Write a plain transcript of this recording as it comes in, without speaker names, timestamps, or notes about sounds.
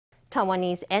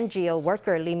Taiwanese NGO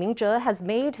worker Lee Ming-che has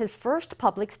made his first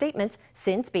public statements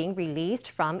since being released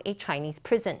from a Chinese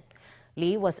prison.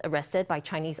 Lee was arrested by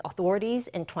Chinese authorities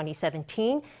in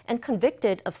 2017 and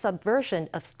convicted of subversion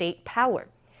of state power.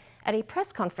 At a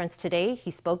press conference today, he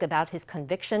spoke about his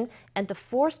conviction and the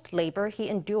forced labor he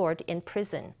endured in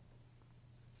prison.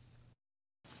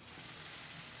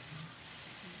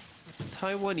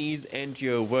 Taiwanese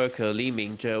NGO worker Lee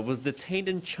Ming-che was detained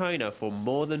in China for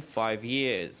more than 5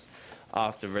 years.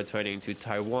 After returning to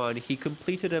Taiwan, he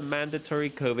completed a mandatory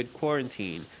COVID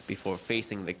quarantine before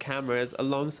facing the cameras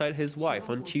alongside his wife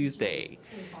on Tuesday.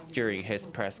 During his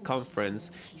press conference,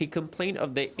 he complained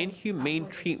of the inhumane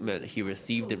treatment he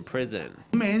received in prison.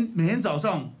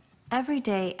 Every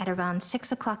day at around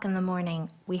 6 o'clock in the morning,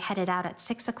 we headed out at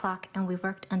 6 o'clock and we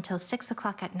worked until 6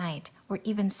 o'clock at night, or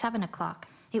even 7 o'clock.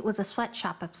 It was a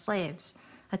sweatshop of slaves.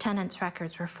 Attendance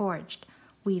records were forged.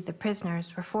 We, the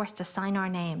prisoners, were forced to sign our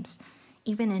names.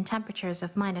 Even in temperatures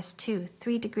of -2,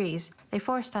 3 degrees, they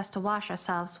forced us to wash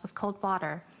ourselves with cold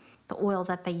water. The oil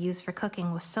that they used for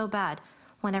cooking was so bad,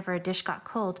 whenever a dish got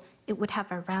cold, it would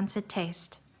have a rancid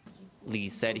taste. Lee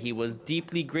said he was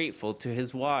deeply grateful to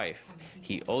his wife.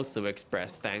 He also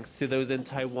expressed thanks to those in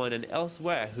Taiwan and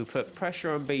elsewhere who put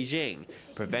pressure on Beijing,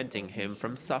 preventing him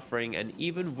from suffering an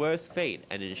even worse fate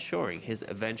and ensuring his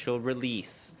eventual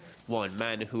release. One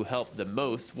man who helped the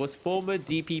most was former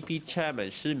DPP chairman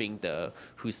Shi Ming-de,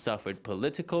 who suffered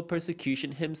political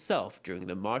persecution himself during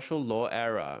the martial law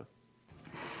era.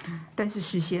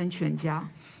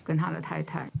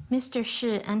 Mr.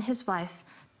 Shi and his wife,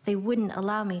 they wouldn't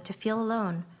allow me to feel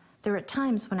alone. There were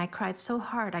times when I cried so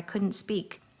hard I couldn't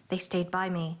speak. They stayed by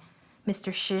me.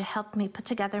 Mr. Shi helped me put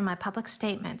together my public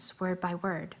statements word by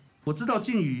word. I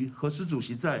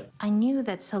knew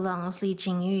that so long as Lee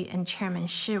Jingyu and Chairman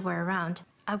Shi were around,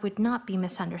 I would not be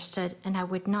misunderstood and I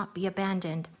would not be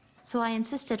abandoned. So I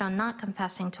insisted on not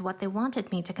confessing to what they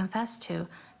wanted me to confess to,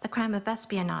 the crime of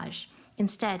espionage.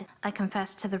 Instead, I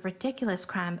confessed to the ridiculous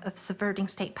crime of subverting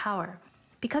state power.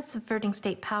 Because subverting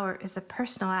state power is a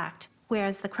personal act,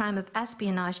 whereas the crime of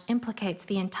espionage implicates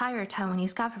the entire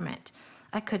Taiwanese government,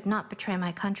 I could not betray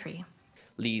my country.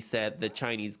 Lee said the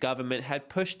Chinese government had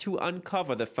pushed to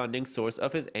uncover the funding source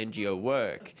of his NGO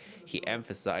work. He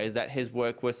emphasized that his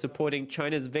work was supporting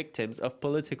China's victims of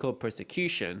political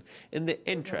persecution in the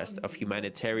interest of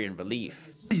humanitarian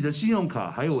relief.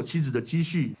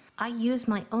 I used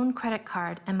my own credit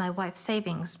card and my wife's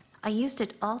savings. I used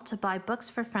it all to buy books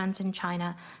for friends in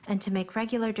China and to make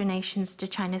regular donations to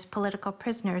China's political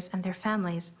prisoners and their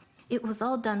families. It was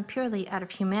all done purely out of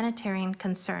humanitarian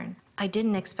concern. I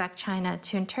didn't expect China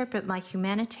to interpret my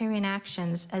humanitarian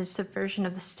actions as subversion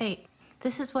of the state.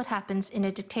 This is what happens in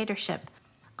a dictatorship.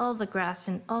 All the grass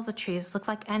and all the trees look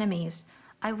like enemies.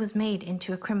 I was made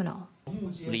into a criminal.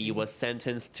 Lee was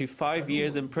sentenced to 5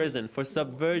 years in prison for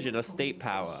subversion of state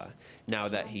power. Now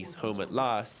that he's home at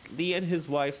last, Lee and his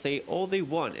wife say all they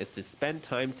want is to spend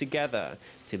time together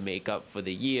to make up for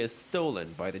the years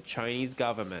stolen by the Chinese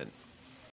government.